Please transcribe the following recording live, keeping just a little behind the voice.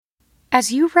As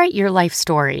you write your life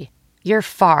story, you're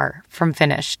far from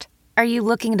finished. Are you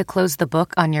looking to close the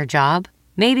book on your job?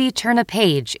 Maybe turn a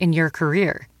page in your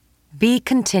career? Be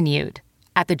continued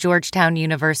at the Georgetown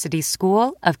University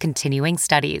School of Continuing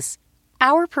Studies.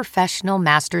 Our professional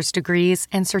master's degrees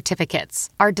and certificates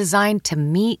are designed to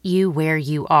meet you where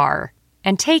you are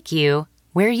and take you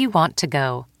where you want to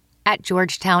go. At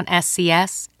Georgetown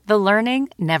SCS, the learning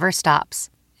never stops,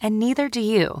 and neither do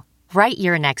you. Write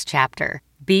your next chapter.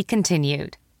 Be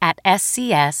continued at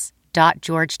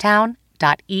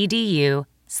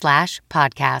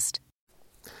scs.georgetown.edu/podcast.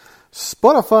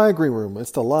 Spotify Green Room. It's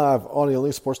the live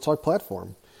audio-only sports talk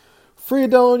platform. Free to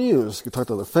download and use. You can talk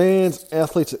to other fans,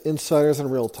 athletes, and insiders in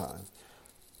real time.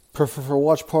 Perfect for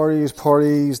watch parties,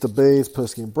 debates,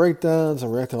 post-game breakdowns,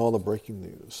 and react to all the breaking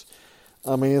news.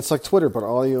 I mean, it's like Twitter, but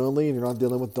audio-only, and you're not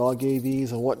dealing with dog AVs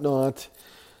and whatnot.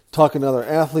 Talking to other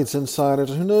athletes, insiders,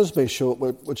 and who knows may show up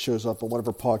what shows up on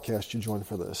whatever podcast you join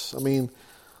for this. I mean,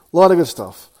 a lot of good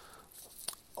stuff.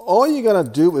 All you got to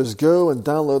do is go and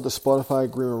download the Spotify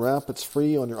Green Room app. It's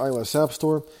free on your iOS App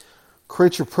Store.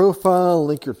 Create your profile,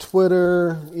 link your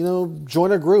Twitter,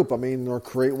 join a group. I mean, or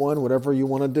create one, whatever you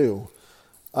want to do.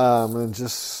 And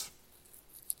just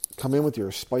come in with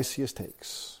your spiciest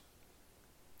takes.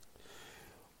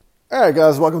 All right,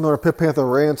 guys, welcome to our Pit Panther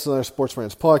Rants and our Sports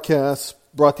Rants podcast.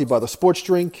 Brought to you by the Sports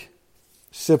Drink.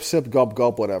 Sip, sip, gulp,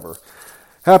 gulp, whatever.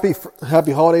 Happy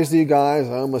holidays to you guys.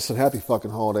 I almost said happy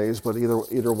fucking holidays, but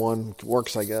either one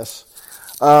works, I guess.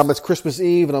 It's Christmas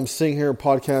Eve, and I'm sitting here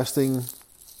podcasting.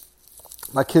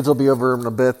 My kids will be over in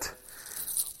a bit.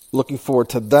 Looking forward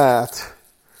to that.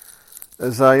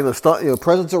 As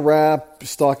presents are wrapped,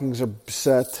 stockings are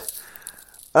set.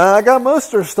 I got most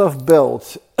of their stuff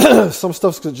built. Some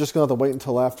stuff's just gonna have to wait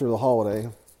until after the holiday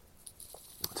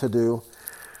to do.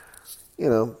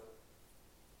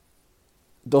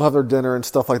 They'll have their dinner and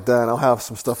stuff like that, and I'll have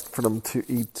some stuff for them to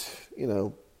eat,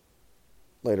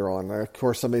 later on. Of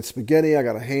course, I made spaghetti, I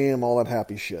got a ham, all that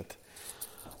happy shit.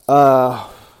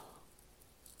 Of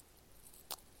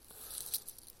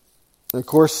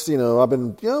course, I've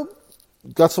been,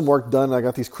 got some work done. I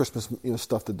got these Christmas,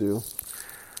 stuff to do.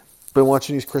 Been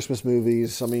watching these Christmas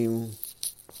movies. I mean,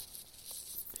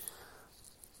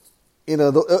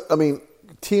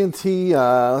 TNT,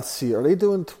 let's see, are they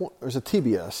doing, there's a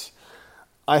TBS.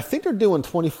 I think they're doing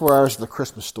 24 hours of the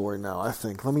Christmas Story now, I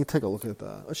think. Let me take a look at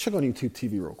that. Let's check on YouTube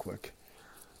TV real quick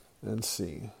and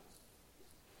see.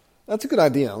 That's a good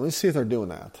idea. Let me see if they're doing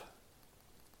that.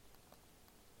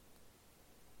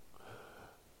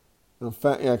 In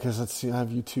fact, yeah, because let's see, I have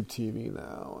YouTube TV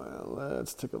now.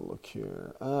 Let's take a look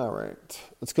here. All right.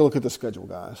 Let's go look at the schedule,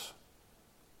 guys.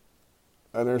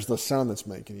 And there's the sound that's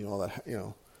making, all that,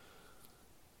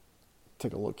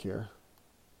 Take a look here.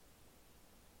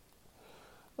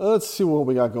 Let's see what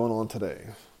we got going on today.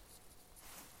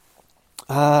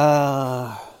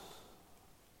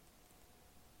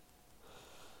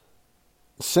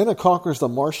 Santa Conquers the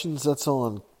Martians. That's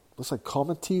on, looks like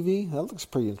Comet TV. That looks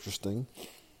pretty interesting.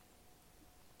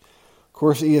 Of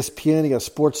course, ESPN. You got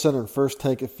Sports Center and First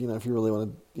Take if you really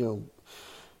want to,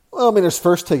 Well, there's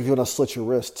First Take if you want to slit your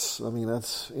wrists.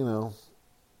 That's,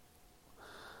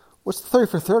 What's the 30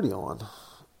 for 30 on?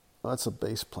 Oh, that's a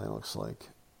bass plan, looks like.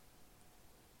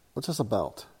 What's this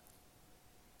about?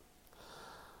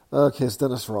 Okay, it's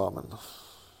Dennis Rodman.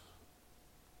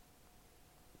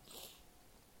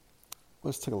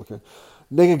 Let's take a look here.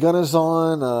 Naked Gun is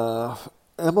on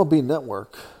MLB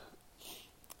Network.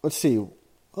 Let's see.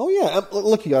 Oh, yeah.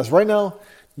 Look, you guys. Right now,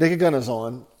 Naked Gun is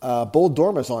on. Bull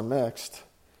Durham is on next.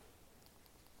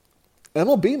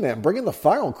 MLB, man, bringing the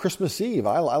fire on Christmas Eve.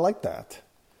 I like that.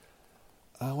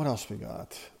 What else we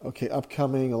got? Okay,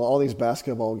 upcoming. All these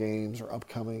basketball games are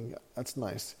upcoming. That's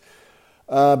nice.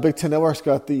 Big Ten Network's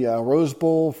got the Rose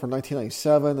Bowl for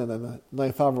 1997 and then the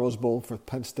 95 Rose Bowl for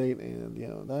Penn State and,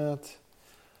 that.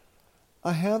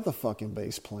 I have the fucking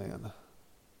base plan.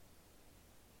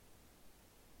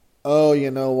 Oh, you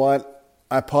know what?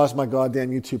 I paused my goddamn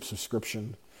YouTube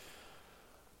subscription.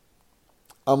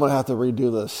 I'm going to have to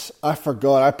redo this. I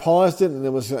forgot. I paused it, and it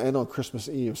was going to end on Christmas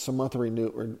Eve, so I'm going to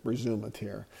have to resume it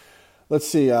here. Let's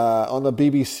see. On the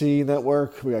BBC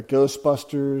network, we got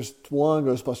Ghostbusters 1,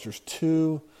 Ghostbusters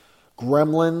 2,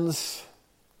 Gremlins,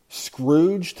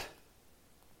 Scrooged,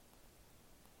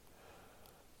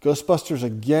 Ghostbusters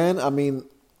again.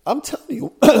 I'm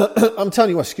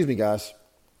telling you, excuse me, guys.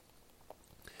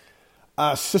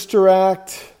 Sister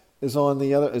Act is on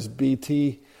the other, is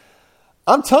BT.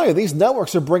 I'm telling you, these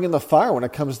networks are bringing the fire when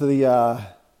it comes to the,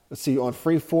 let's see, on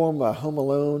Freeform, Home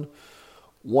Alone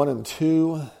 1 and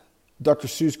 2, Dr.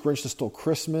 Seuss Grinch That Stole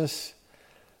Christmas,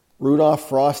 Rudolph,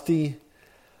 Frosty.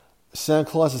 Santa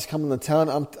Claus is coming to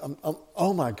town.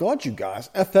 Oh my God, you guys.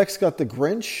 FX got the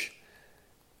Grinch.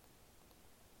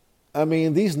 I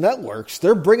mean, these networks,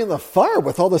 they're bringing the fire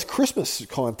with all this Christmas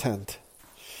content.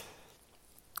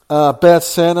 Bad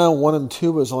Santa 1 and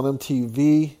 2 is on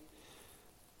MTV.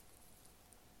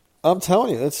 I'm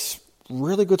telling you, it's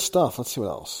really good stuff. Let's see what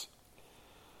else.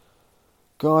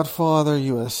 Godfather,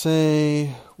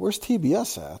 USA. Where's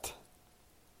TBS at?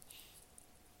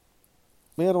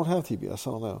 Maybe I don't have TBS.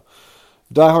 I don't know.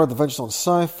 Die Hard, Adventures on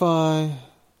Sci-Fi.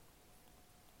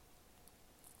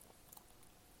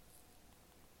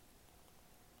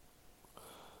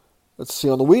 Let's see.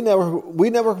 On the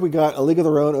Wii Network, we got A League of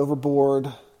Their Own,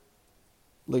 Overboard,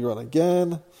 League of Their Own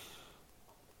again.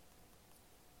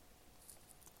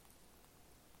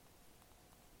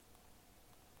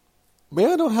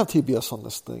 Maybe I don't have TBS on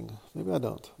this thing. Maybe I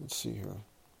don't. Let's see here.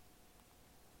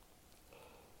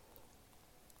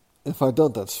 If I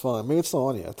don't, that's fine. Maybe it's not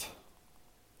on yet.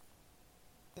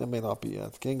 It may not be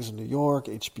yet. Gangs of New York,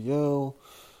 HBO.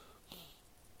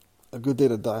 A Good Day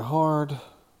to Die Hard.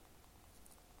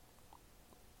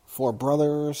 Four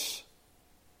Brothers.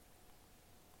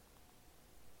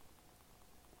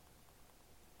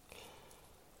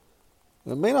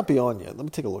 It may not be on yet. Let me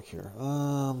take a look here.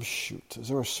 Shoot. Is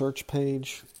there a search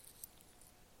page?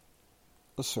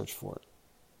 Let's search for it.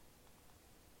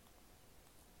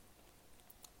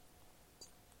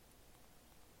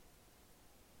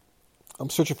 I'm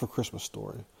searching for Christmas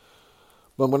Story.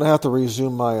 But I'm going to have to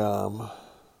resume my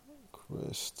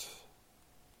Christ.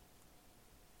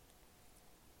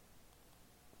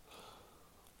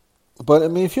 But I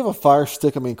mean, if you have a Fire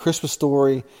Stick, I mean, Christmas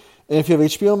Story, and if you have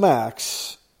HBO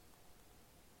Max,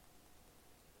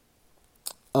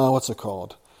 what's it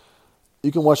called?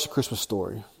 You can watch the Christmas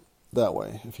Story that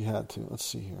way if you had to. Let's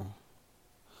see here.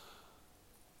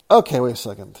 Okay, wait a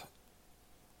second.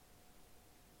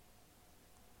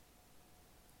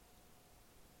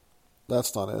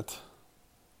 That's not it.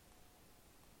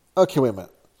 Okay, wait a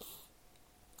minute.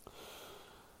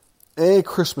 A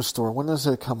Christmas Story. When does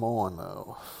it come on,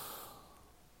 though?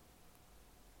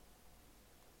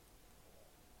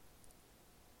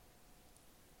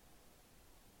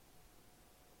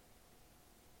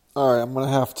 All right, I'm going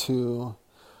to have to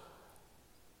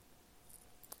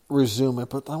resume it,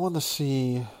 but I want to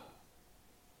see.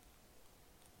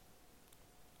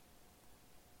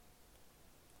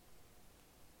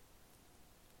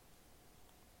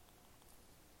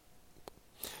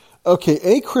 Okay,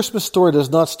 A Christmas Story does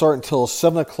not start until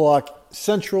 7 o'clock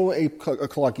Central, 8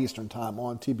 o'clock Eastern time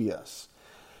on TBS.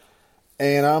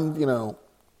 And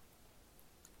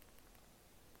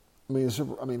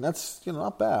that's,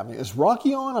 not bad. I mean, is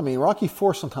Rocky on? I mean, Rocky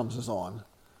 4 sometimes is on.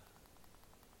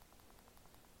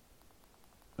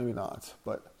 Maybe not.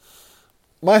 But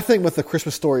my thing with the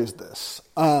Christmas Story is this.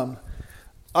 I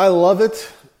love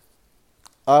it.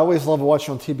 I always love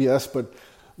watching on TBS, but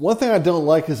one thing I don't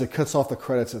like is it cuts off the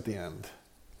credits at the end.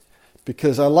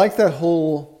 Because I like that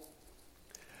whole...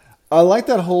 I like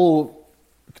the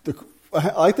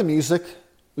music.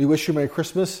 We Wish You Merry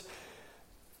Christmas.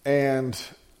 And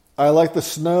I like the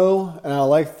snow, and I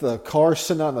like the car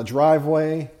sitting out in the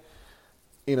driveway,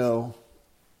 snow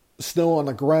on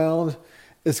the ground.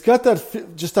 It's got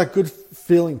that good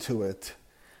feeling to it.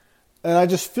 And I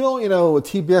just feel, what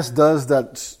TBS does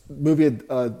that movie,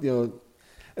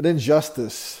 an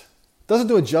injustice. Doesn't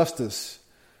do it justice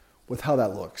with how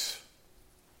that looks.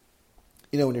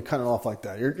 When you're cutting off like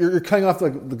that. You're cutting off the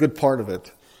good part of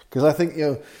it. Because I think,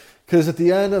 because at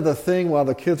the end of the thing, while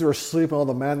the kids are asleep and all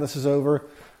the madness is over,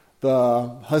 the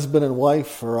husband and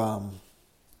wife are,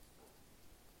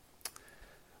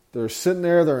 they're sitting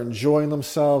there, they're enjoying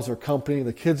themselves, their company,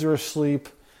 the kids are asleep,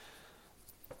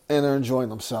 and they're enjoying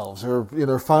themselves.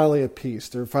 They're finally at peace.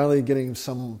 They're finally getting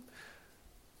some,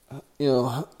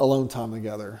 alone time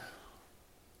together.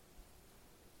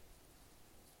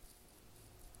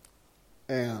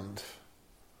 And,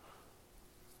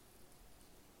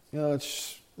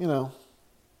 it's, yeah.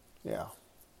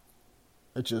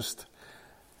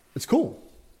 It's cool.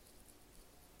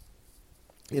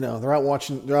 They're out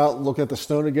looking at the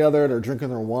snow together. They're drinking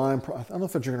their wine. I don't know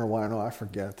if they're drinking their wine or not. I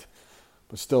forget.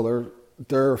 But still,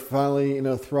 they're finally,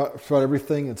 throughout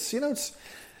everything. It's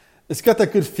got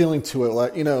that good feeling to it.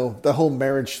 Like, the whole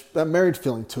marriage, that married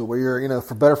feeling to it where you're,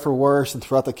 for better, for worse, and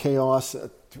throughout the chaos,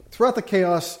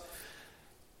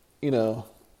 you're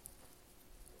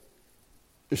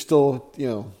still,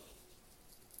 you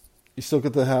still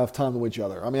get to have time with each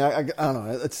other. I mean, I don't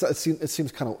know. It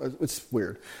seems kind of, it's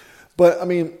weird. But, I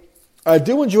mean, I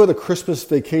do enjoy the Christmas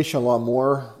Vacation a lot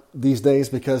more these days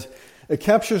because it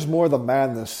captures more of the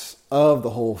madness of the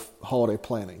whole holiday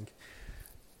planning.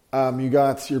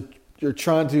 You're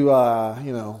trying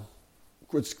to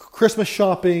it's Christmas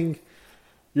shopping.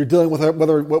 You're dealing with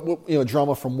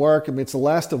drama from work. I mean, it's the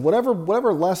last of whatever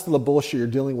last of the bullshit you're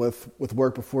dealing with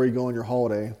work before you go on your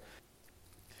holiday.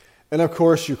 And of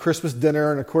course, your Christmas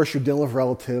dinner, and of course, you're dealing with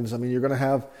relatives. I mean, you're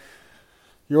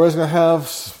always gonna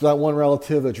have that one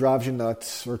relative that drives you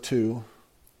nuts, or two,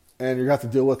 and you have to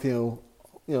deal with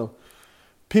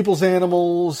people's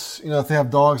animals. If they have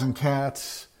dogs and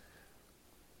cats.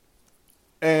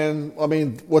 And I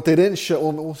mean, what they didn't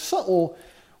show.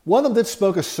 One of them did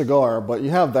smoke a cigar, but you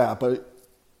have that. But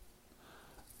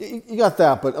you got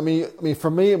that. But I mean, for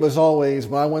me, it was always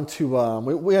when I went to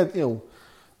we had when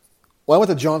I went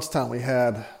to Johnstown, we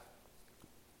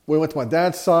went to my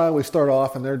dad's side. We started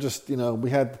off, and they're just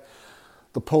we had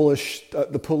the Polish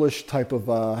type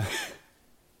of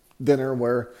dinner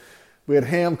where we had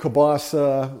ham,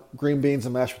 kielbasa, green beans,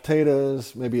 and mashed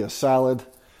potatoes, maybe a salad.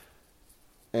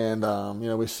 And,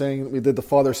 we did the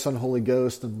Father, Son, Holy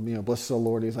Ghost, and, blessed the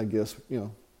Lord is, I guess,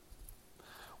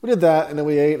 We did that, and then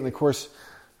we ate, and of course,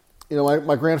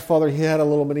 my grandfather, he had a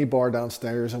little mini bar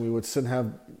downstairs, and we would sit and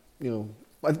have,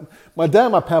 my dad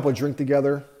and my pap would drink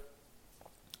together,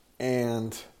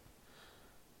 and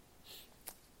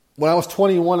when I was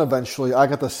 21, eventually, I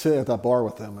got to sit at that bar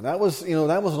with him, and that was an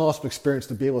awesome experience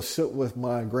to be able to sit with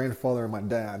my grandfather and my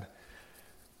dad,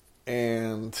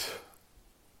 and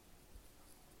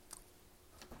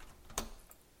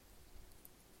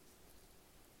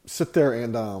sit there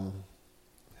and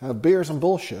have beers and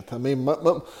bullshit. I mean, a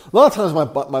lot of times my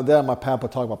dad and my papa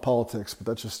talk about politics, but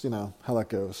that's just, how that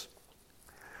goes.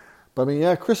 But I mean,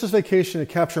 yeah, Christmas vacation to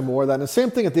capture more of that. And the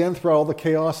same thing at the end, throughout all the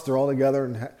chaos, they're all together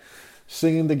and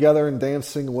singing together and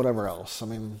dancing and whatever else. I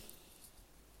mean,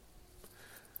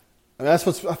 and I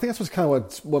think that's what's kind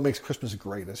of what makes Christmas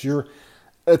great. It's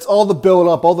all the build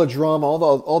up, all the drama,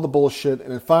 all the bullshit,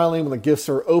 and then finally when the gifts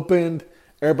are opened,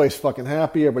 everybody's fucking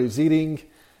happy, everybody's eating.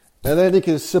 And then you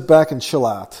can sit back and chill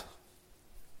out.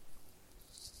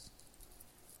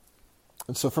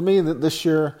 And so for me, this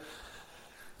year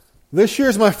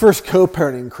is my first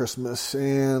co-parenting Christmas.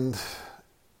 And,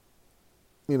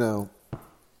 as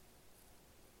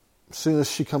soon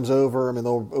as she comes over,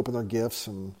 they'll open their gifts.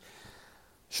 And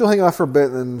she'll hang out for a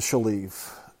bit and then she'll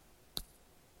leave.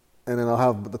 And then I'll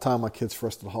have the time with my kids for the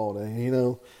rest of the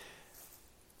holiday.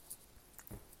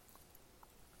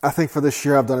 I think for this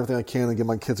year I've done everything I can to give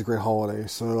my kids a great holiday.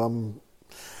 So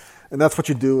and that's what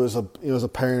you do as a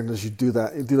parent, is you do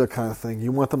that kind of thing.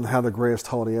 You want them to have the greatest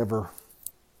holiday ever.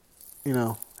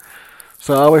 So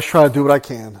I always try to do what I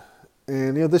can.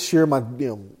 And this year I'm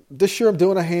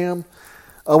doing a ham.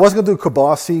 I wasn't gonna do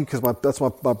kielbasa because that's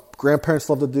what my grandparents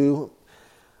love to do.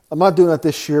 I'm not doing that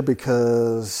this year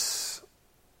because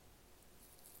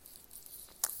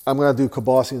I'm going to do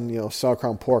kielbasa and,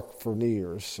 sauerkraut pork for New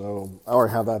Year's. So I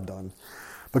already have that done.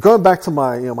 But going back to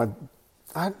I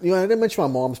didn't mention my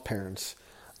mom's parents.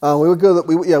 We would go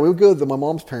to my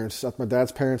mom's parents, my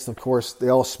dad's parents, and of course they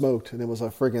all smoked, and it was a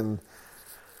friggin'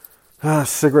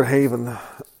 cigarette haven.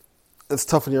 It's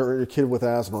tough when you're a kid with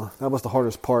asthma. That was the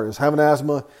hardest part, is having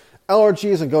asthma,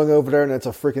 allergies, and going over there, and it's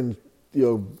a freaking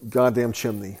goddamn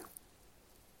chimney.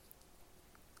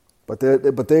 But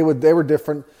they were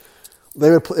different. They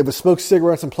would smoke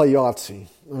cigarettes and play Yahtzee.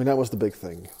 I mean, that was the big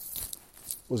thing.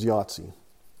 Was Yahtzee.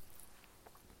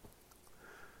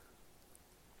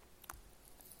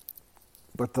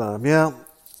 But yeah.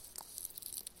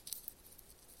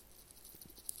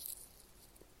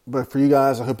 But for you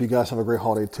guys, I hope you guys have a great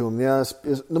holiday too. And yeah,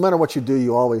 no matter what you do,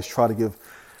 you always try to give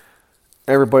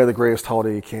everybody the greatest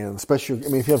holiday you can. Especially,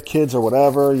 if you have kids or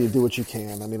whatever, you do what you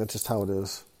can. I mean, that's just how it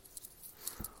is.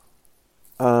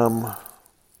 I'm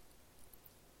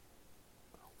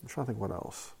trying to think what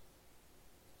else.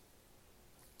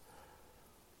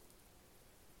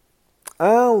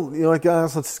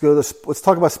 Guys, let's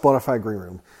talk about Spotify Green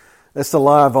Room. It's the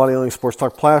live audio-only sports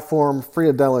talk platform, free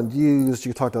to download and use.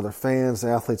 You can talk to other fans,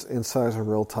 athletes, insiders in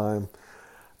real time.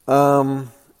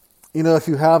 If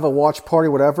you have a watch party,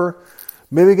 whatever,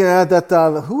 maybe you can add that.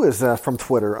 Who is that from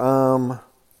Twitter?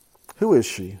 Who is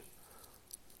she?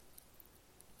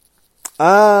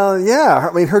 Yeah,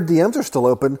 her DMs are still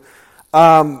open.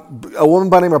 A woman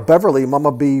by the name of Beverly,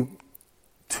 Mama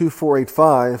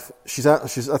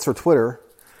B2485. That's her Twitter.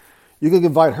 You can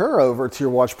invite her over to your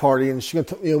watch party, and she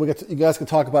can. You guys can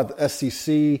talk about the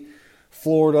SEC,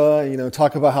 Florida.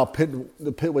 Talk about how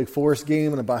the Pitt Wake Forest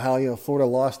game, and about how Florida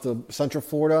lost to Central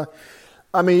Florida.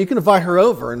 You can invite her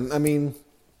over, and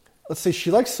let's see.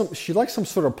 She likes some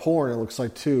sort of porn. It looks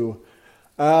like too.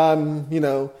 You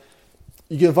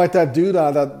can invite that dude.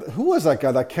 Who was that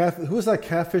guy? Who was that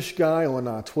catfish guy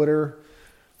on Twitter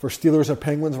for Steelers or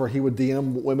Penguins where he would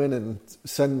DM women and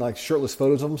send like shirtless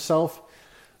photos of himself.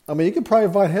 I mean, you could probably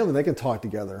invite him and they can talk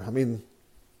together. I mean,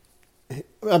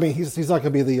 he's not going to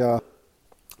be the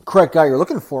correct guy you're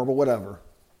looking for, but whatever.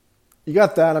 You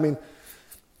got that. I mean,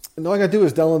 and all you got to do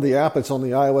is download the app. It's on the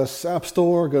iOS App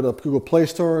Store. Go to Google Play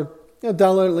Store.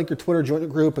 Download it, link your Twitter, join the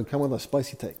group, and come with a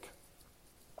spicy take.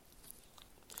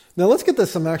 Now let's get to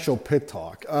some actual Pitt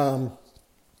talk.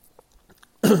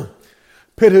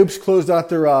 Pitt Hoops closed out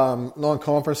their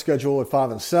non-conference schedule at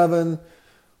 5-7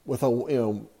 with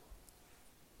a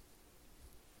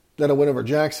then a win over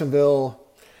Jacksonville.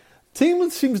 Team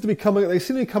seems to be coming. They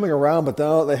seem to be coming around, but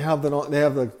now they have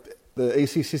the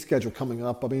ACC schedule coming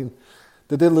up. I mean,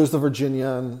 they did lose to Virginia,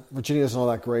 and Virginia isn't all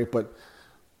that great, but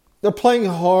they're playing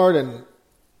hard, and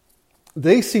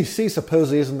the ACC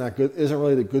supposedly isn't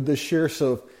really that good this year.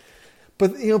 So,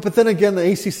 but then again,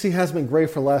 the ACC has been great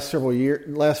for the last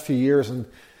few years, and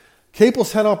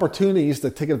Capel's had opportunities to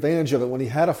take advantage of it when he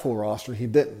had a full roster. He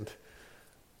didn't,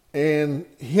 and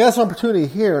he has an opportunity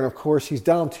here, and of course, he's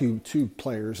down to 2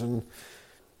 players, and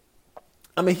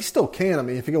I mean, he still can. I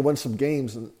mean, if he can win some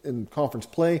games in conference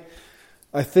play,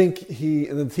 I think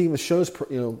the team shows,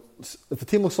 if the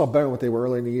team looks a lot better than what they were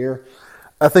early in the year,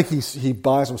 I think he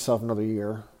buys himself another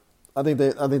year. I think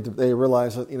they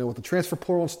realize that, with the transfer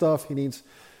portal and stuff, he needs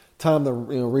time to,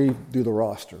 redo the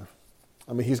roster.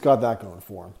 I mean, he's got that going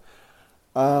for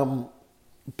him.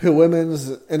 Pitt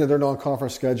Women's ended their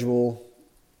non-conference schedule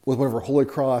with whatever Holy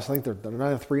Cross. I think they're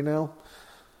 9-3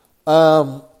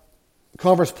 now.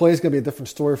 Conference play is going to be a different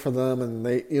story for them, and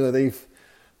they've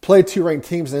played 2 ranked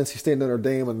teams in NC State and Notre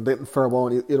Dame and didn't fare well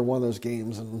in either one of those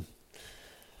games. And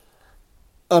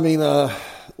I mean,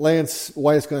 Lance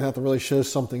White's going to have to really show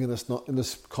something in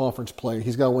this conference play.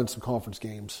 He's got to win some conference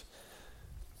games.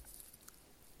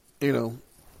 I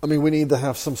mean, we need to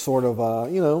have some sort of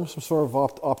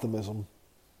optimism.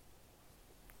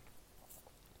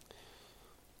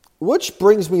 Which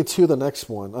brings me to the next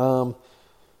one.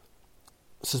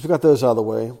 Since we got those out of the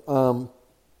way,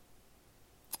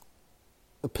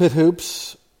 Pitt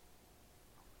Hoops.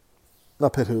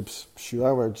 Not Pitt Hoops. Shoot,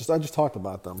 I just talked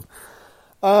about them.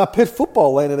 Pitt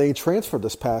football landed a transfer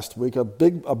this past week, a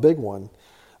big one.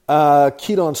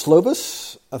 Keaton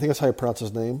Slovis, I think that's how you pronounce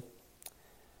his name.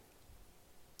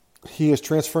 He is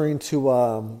transferring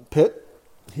to Pitt.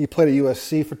 He played at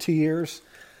USC for 2 years.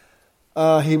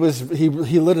 He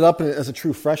lit it up as a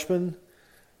true freshman.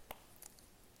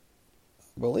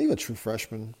 I believe a true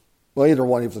freshman. Well, either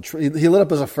one. He lit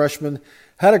up as a freshman.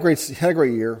 Had a great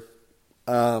year.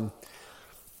 In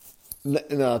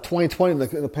 2020, in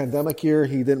the pandemic year,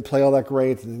 he didn't play all that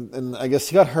great, and I guess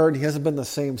he got hurt. He hasn't been the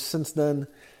same since then.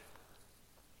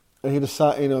 And he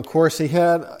decided, of course, he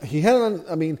had.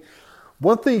 I mean,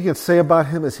 one thing you can say about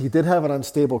him is he did have an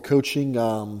unstable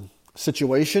coaching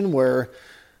situation where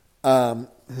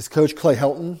his coach Clay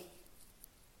Helton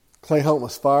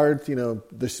was fired,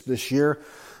 this year.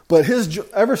 But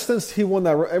ever since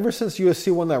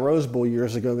USC won that Rose Bowl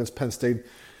years ago against Penn State,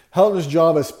 Helton's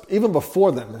job is, even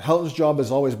before then, Helton's job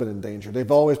has always been in danger.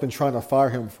 They've always been trying to fire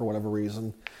him for whatever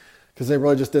reason because they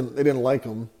really just didn't like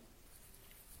him.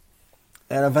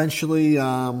 And eventually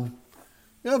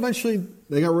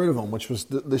they got rid of him, which was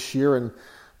this year, and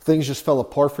things just fell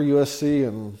apart for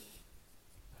USC,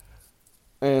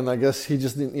 and I guess he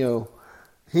just he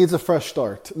needs a fresh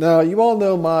start. Now, you all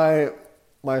know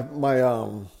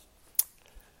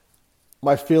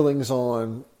my feelings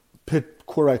on Pitt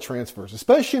quarterback transfers,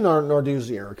 especially in our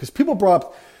Narduzzi era, because people brought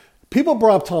up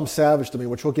Tom Savage to me,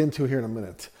 which we'll get into here in a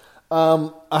minute. I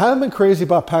haven't been crazy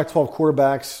about Pac-12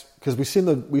 quarterbacks because we seem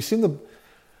to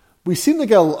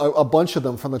get a bunch of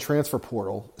them from the transfer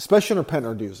portal, especially under Pat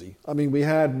Narduzzi. I mean, we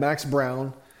had Max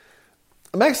Brown.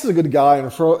 Max is a good guy,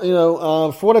 and for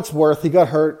what it's worth, he got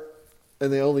hurt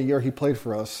in the only year he played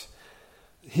for us.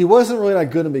 He wasn't really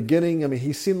that good in the beginning. I mean,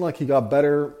 he seemed like he got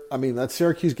better. I mean, that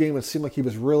Syracuse game, it seemed like he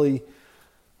was really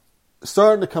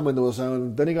starting to come into his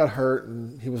own. Then he got hurt,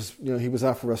 and he was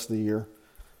out for the rest of the year.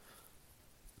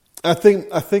 I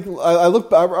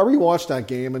rewatched that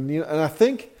game, and I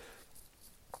think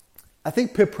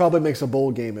Pitt probably makes a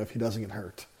bowl game if he doesn't get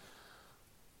hurt.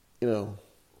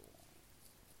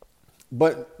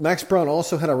 But Max Brown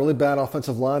also had a really bad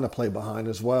offensive line to play behind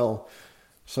as well.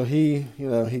 So he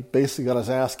basically got his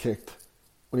ass kicked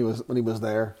when he was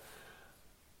there.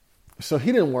 So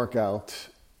he didn't work out.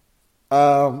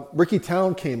 Ricky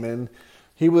Town came in.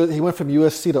 He went from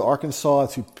USC to Arkansas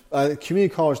to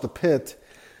community college to Pitt.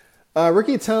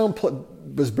 Ricky Town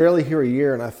was barely here a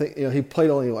year, and I think he played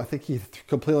he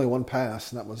completed only one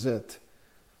pass, and that was it.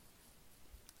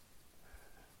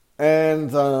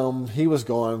 And he was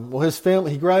gone. Well, his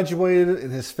family, he graduated,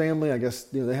 and his family, I guess,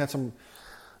 they had some.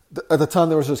 At the time,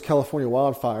 there was those California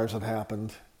wildfires that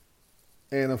happened,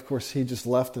 and of course, he just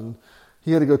left, and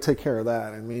he had to go take care of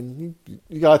that. I mean,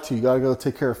 you got to go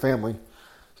take care of family.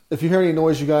 If you hear any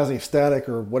noise, you guys, any static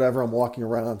or whatever, I'm walking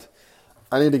around.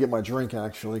 I need to get my drink,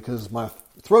 actually, because my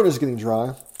throat is getting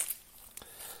dry.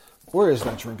 Where is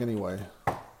that drink, anyway?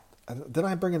 Did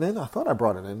I bring it in? I thought I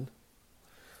brought it in.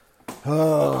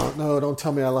 Oh, no, don't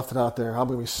tell me I left it out there. I'm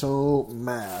going to be so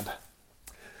mad.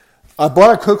 I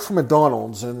bought a Coke from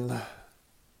McDonald's, and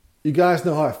you guys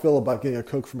know how I feel about getting a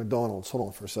Coke from McDonald's. Hold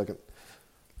on for a second.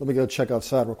 Let me go check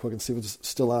outside real quick and see what's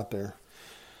still out there.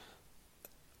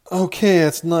 Okay,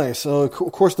 that's nice. Of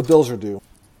course, the bills are due.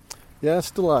 Yeah, it's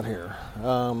still out here.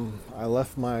 I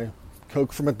left my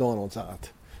Coke from McDonald's out.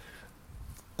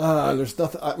 There's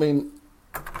nothing. I mean,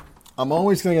 I'm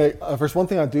always going to get. If there's one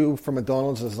thing I do from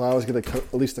McDonald's is I always get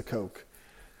at least a Coke,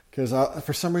 because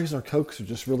for some reason our Cokes are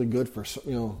just really good for I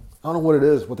don't know what it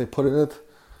is, what they put in it.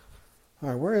 All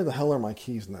right, where the hell are my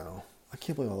keys now? I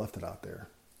can't believe I left it out there.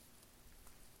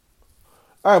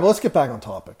 All right, well, let's get back on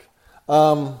topic.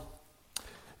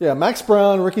 Yeah, Max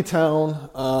Brown, Ricky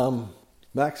Town.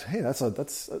 Max, hey,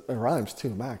 that rhymes too.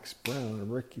 Max Brown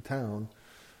and Ricky Town.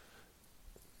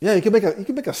 Yeah, you can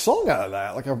make a song out of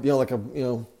that, like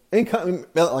any kind,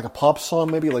 like a pop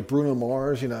song, maybe like Bruno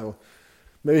Mars.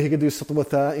 Maybe he could do something with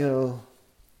that.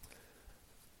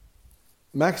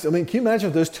 Max. I mean, can you imagine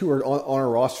if those two are on a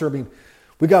roster? I mean,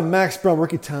 we got Max Brown,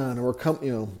 Ricky Town, and we're all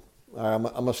right, I'm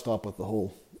gonna stop with the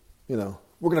whole. We're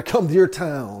gonna come to your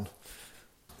town,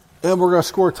 and we're gonna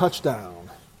score a touchdown.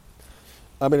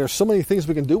 I mean, there's so many things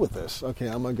we can do with this. Okay,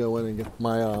 I'm going to go in and get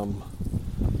my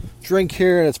drink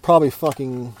here, and it's probably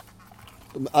the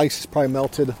ice is probably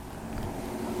melted.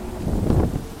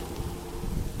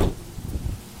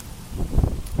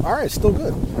 All right, still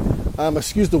good.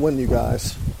 Excuse the wind, you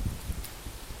guys.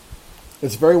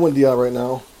 It's very windy out right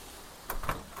now,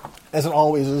 as it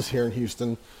always is here in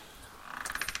Houston.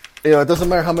 It doesn't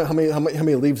matter how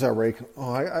many leaves I rake.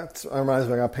 Oh, it reminds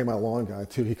me, I got to pay my lawn guy,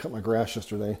 too. He cut my grass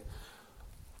yesterday.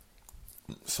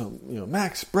 So,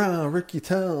 Max Brown, Ricky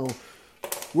Town,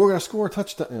 we're going to score a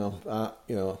touchdown. All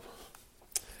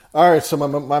right, so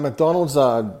my McDonald's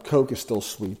Coke is still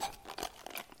sweet.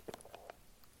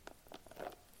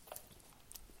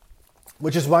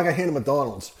 Which is why I got handed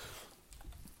McDonald's.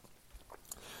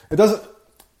 It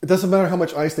doesn't matter how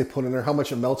much ice they put in there, how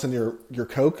much it melts in your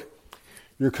Coke.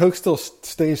 Your Coke still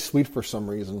stays sweet for some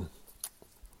reason.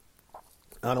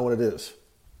 I don't know what it is.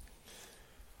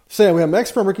 So yeah, we have Max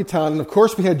Brown, Ricky Town, and of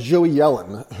course we had Joey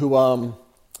Yellen, who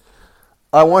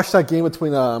I watched that game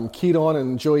between Keaton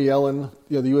and Joey Yellen,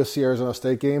 the USC Arizona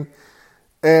State game,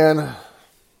 and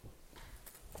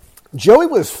Joey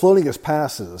was floating his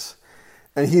passes,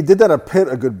 and he did that at Pitt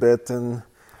a good bit, and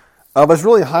I was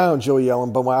really high on Joey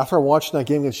Yellen, but after watching that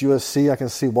game against USC, I can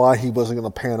see why he wasn't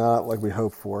going to pan out like we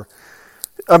hoped for.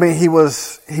 I mean, he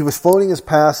was floating his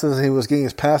passes, and he was getting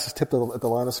his passes tipped at the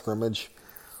line of scrimmage.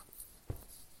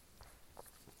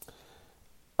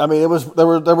 I mean,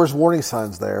 there was warning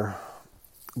signs there,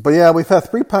 but yeah, we've had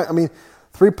three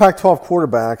Pac-12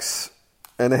 quarterbacks,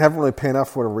 and they haven't really panned out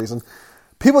for whatever reason.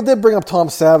 People did bring up Tom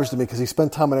Savage to me because he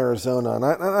spent time in Arizona,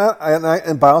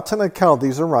 and by all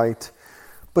technicalities are right,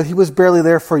 but he was barely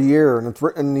there for a year, and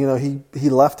he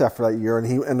left after that year, and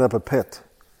he ended up at Pitt.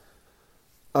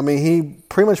 I mean, he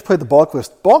pretty much played the bulk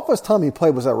of his time he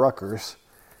played was at Rutgers.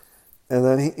 And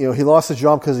then he lost his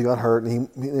job because he got hurt,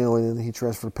 and he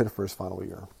transferred to Pitt for his final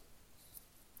year.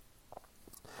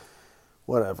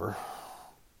 Whatever.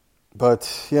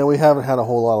 But yeah, we haven't had a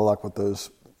whole lot of luck with those.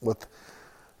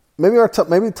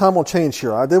 Maybe time will change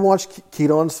here. I did watch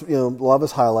Keaton's, a lot of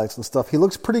his highlights and stuff. He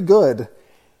looks pretty good.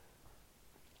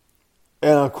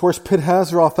 And of course, Pitt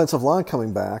has their offensive line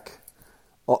coming back.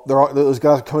 Those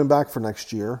guys are coming back for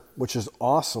next year, which is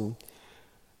awesome.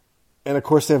 And, of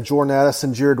course, they have Jordan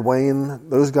Addison, Jared Wayne.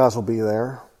 Those guys will be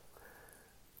there.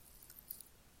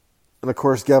 And, of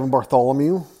course, Gavin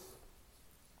Bartholomew.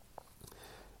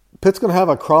 Pitt's going to have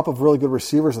a crop of really good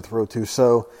receivers to throw to.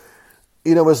 So,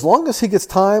 as long as he gets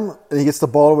time and he gets the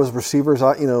ball to his receivers,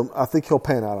 I think he'll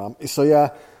pan out. So, yeah,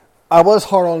 I was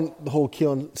hard on the whole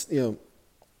Keaton.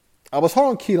 I was hard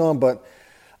on Keaton, but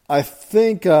I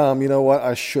think,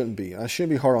 I shouldn't be. I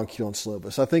shouldn't be hard on Keaton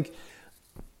Slovis. I think,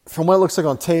 from what it looks like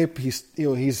on tape, he's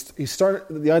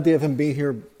started. The idea of him being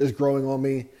here is growing on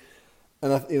me,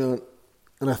 and I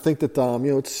think that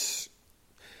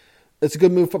it's a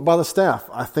good move by the staff.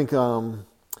 I think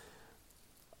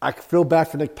I feel bad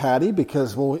for Nick Patty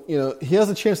because he has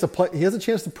a chance to play. He has a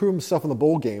chance to prove himself in the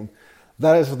bowl game,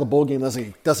 That is if the bowl game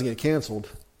doesn't get canceled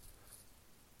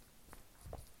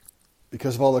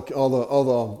because of all the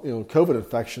COVID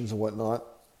infections and whatnot.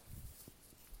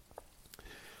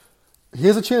 He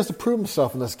has a chance to prove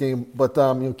himself in this game, but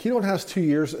Keaton has 2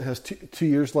 years. Has two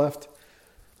years left.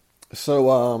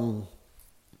 So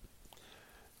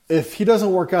if he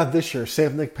doesn't work out this year, say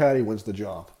if Nick Patty wins the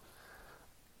job.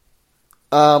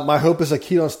 My hope is that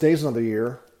Keaton stays another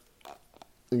year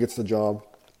and gets the job.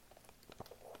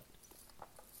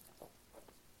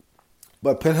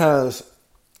 But Penn has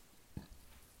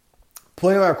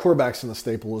plenty of our quarterbacks in the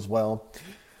staple as well.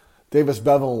 Davis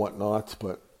Bevel and whatnot,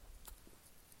 but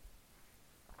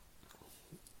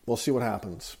we'll see what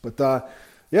happens. But,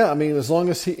 yeah, I mean, as long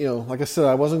as he, like I said,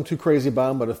 I wasn't too crazy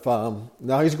about him, but if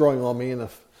now he's growing on me, and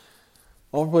if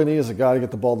all we really need is a guy to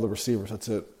get the ball to the receivers, that's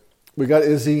it. We got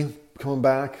Izzy coming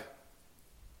back.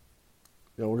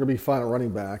 We're going to be fine at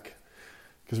running back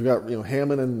because we got,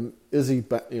 Hammond and Izzy,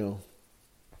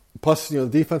 plus, the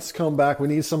defense is coming back. We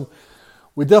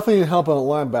definitely need help on a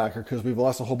linebacker because we've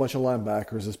lost a whole bunch of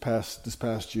linebackers this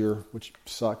past year, which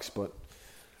sucks, but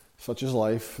such is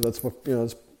life. That's what,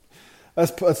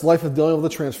 that's life of dealing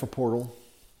with the transfer portal.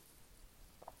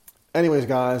 Anyways,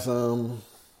 guys, do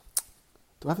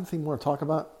I have anything more to talk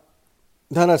about?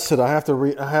 No, that's it. I have to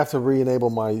re-enable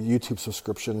my YouTube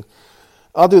subscription.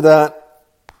 I'll do that,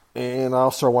 and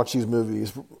I'll start watching these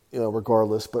movies,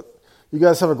 regardless. But you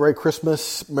guys have a great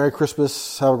Christmas. Merry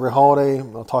Christmas. Have a great holiday.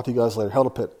 I'll talk to you guys later. Hell to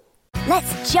Pit.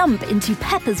 Let's jump into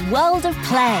Peppa's world of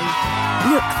play.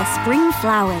 Look for spring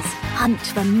flowers, hunt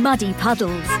for muddy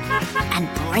puddles, and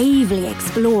bravely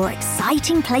explore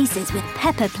exciting places with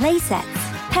Peppa playsets.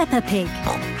 Peppa Pig,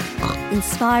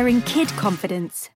 inspiring kid confidence.